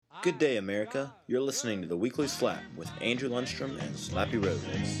Good day, America. You're listening to the Weekly Slap with Andrew Lundstrom and Slappy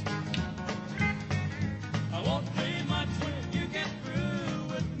Rhodes. I won't play my trick, you get through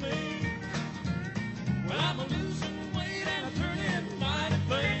with me. Well, I'm losing weight and I'm turning mighty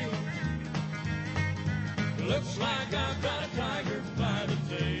pale. Looks like I've got a tiger by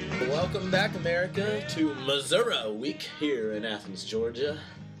the tail. Welcome back, America, to Mizzou week here in Athens, Georgia.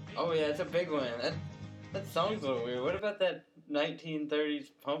 Oh yeah, it's a big one. That song's a little weird. What about that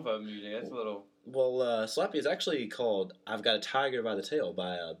 1930s pump-up music? That's a little... Well, Slappy is actually called "I've Got a Tiger by the Tail"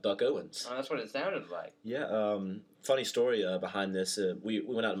 by Buck Owens. Oh, that's what it sounded like. Yeah, funny story behind this. We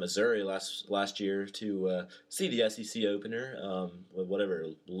went out to Missouri last year to see the SEC opener, with whatever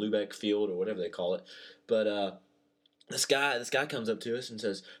Lubeck Field or whatever they call it. But this guy comes up to us and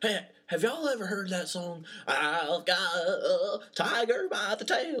says, "Hey, have y'all ever heard that song? I've got a tiger by the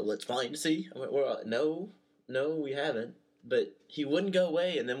tail. It's plain to see." We're like, no, we haven't. But he wouldn't go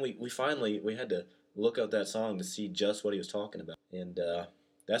away, and then we finally had to look up that song to see just what he was talking about, and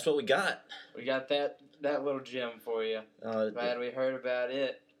that's what we got. We got that little gem for you. Glad we heard about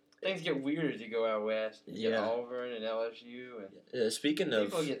it. Things get weird as you go out west. You get Auburn and LSU, and speaking of,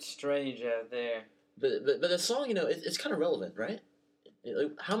 people get strange out there. But the song, it's kind of relevant, right?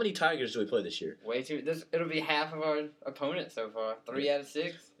 How many Tigers do we play this year? Way too. It'll be half of our opponents so far. 3 out of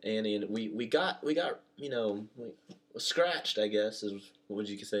 6. And we got scratched, I guess, is what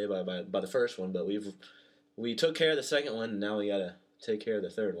you could say by the first one. But we took care of the second one, and now we gotta take care of the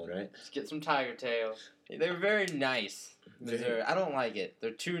third one, right? Let's get some tiger tails. They were very nice, Missouri. I don't like it.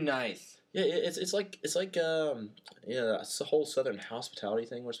 They're too nice. Yeah, it's like it's the whole Southern hospitality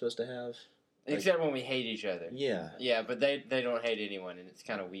thing we're supposed to have. Except when we hate each other. Yeah. Yeah, but they don't hate anyone, and it's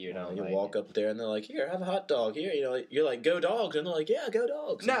kind of weird. You walk up there, and they're like, "Here, have a hot dog." Here, you're like, "Go Dogs," and they're like, "Yeah, go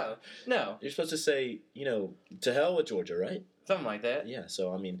Dogs." No. You're supposed to say, "To hell with Georgia," right? Something like that. Yeah.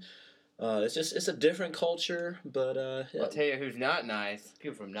 So I mean, it's a different culture, but yeah. I'll tell you who's not nice.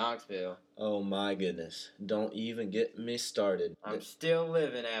 People from Knoxville. Oh my goodness! Don't even get me started. I'm still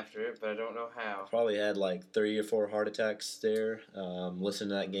living after it, but I don't know how. Probably had like 3 or 4 heart attacks there. Listening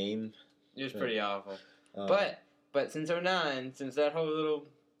to that game. It was pretty awful. But since 2009, since that whole little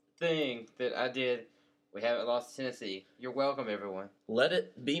thing that I did, we haven't lost to Tennessee. You're welcome, everyone. Let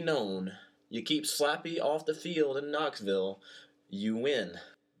it be known, you keep Slappy off the field in Knoxville, you win.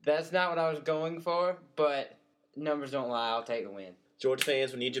 That's not what I was going for, but numbers don't lie. I'll take the win. Georgia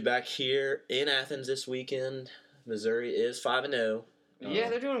fans, we need you back here in Athens this weekend. Missouri is 5-0. Yeah,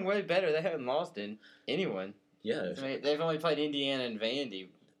 they're doing way better. They haven't lost in anyone. Yeah. I mean, they've only played Indiana and Vandy.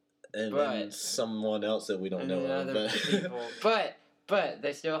 And someone else that we don't know of. But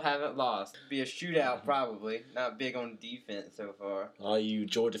they still haven't lost. Be a shootout, probably. Not big on defense so far. All you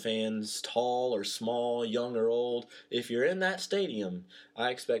Georgia fans, tall or small, young or old, if you're in that stadium, I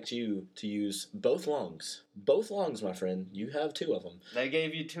expect you to use both lungs. Both lungs, my friend. You have 2 of them. They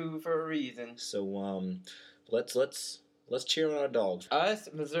gave you 2 for a reason. So let's cheer on our Dogs. Us,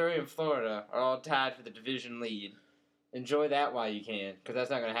 Missouri, and Florida are all tied for the division lead. Enjoy that while you can, because that's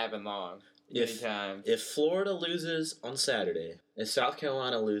not going to happen long. Many times. If Florida loses on Saturday, and South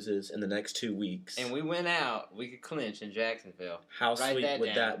Carolina loses in the next 2 weeks, and we win out, we could clinch in Jacksonville. How sweet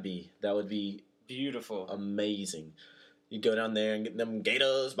would that be? That would be beautiful, amazing. You go down there and get them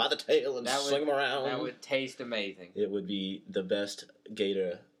Gators by the tail and swing them around. That would taste amazing. It would be the best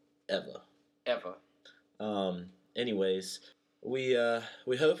Gator ever. Anyways. We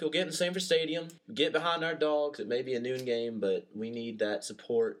hope you'll get in Sanford Stadium, get behind our Dogs. It may be a noon game, but we need that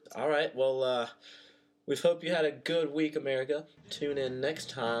support. All right, well, we hope you had a good week, America. Tune in next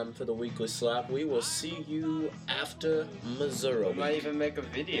time for the Weekly Slap. We will see you after Missouri. We might even make a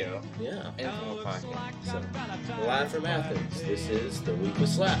video. Yeah. And from a podcast. So, live from Athens, this is the Weekly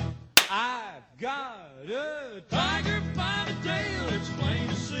Slap. I've got a tiger by the tail, it's plain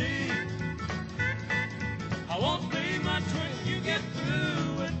to see. I won't play my trick, you get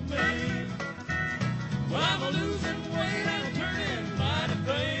through with me. Well, I'm losing